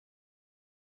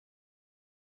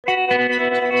Hi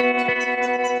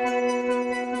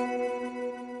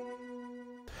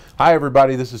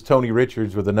everybody, this is Tony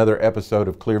Richards with another episode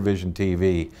of Clear Vision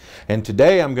TV. And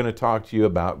today I'm going to talk to you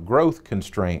about growth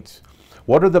constraints.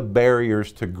 What are the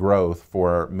barriers to growth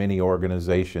for many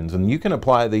organizations? And you can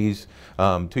apply these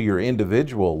to your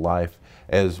individual life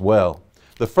as well.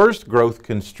 The first growth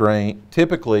constraint,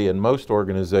 typically in most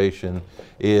organizations,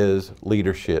 is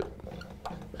leadership.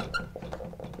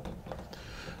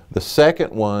 The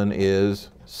second one is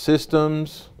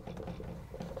systems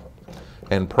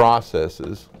and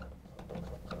processes.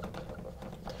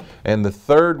 And the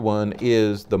third one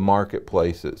is the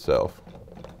marketplace itself.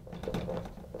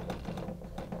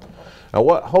 Now,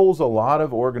 what holds a lot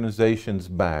of organizations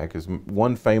back, as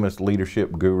one famous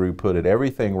leadership guru put it,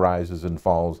 everything rises and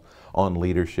falls on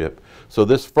leadership. So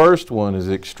this first one is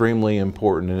extremely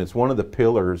important, and it's one of the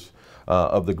pillars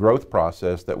of the growth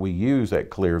process that we use at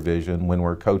Clear Vision when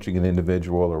we're coaching an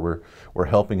individual or we're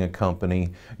helping a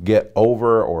company get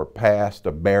over or past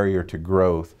a barrier to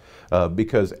growth,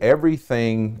 because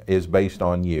everything is based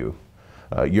on you.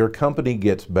 Your company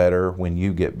gets better when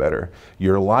you get better.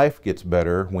 Your life gets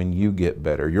better when you get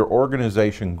better. Your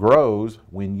organization grows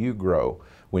when you grow.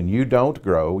 When you don't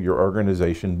grow, your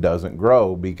organization doesn't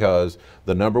grow, because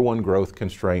the number one growth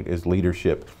constraint is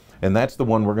leadership. And that's the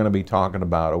one we're going to be talking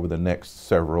about over the next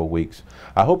several weeks.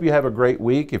 I hope you have a great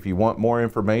week. If you want more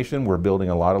information, we're building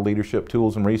a lot of leadership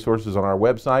tools and resources on our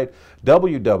website,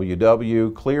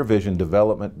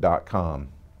 www.clearvisiondevelopment.com.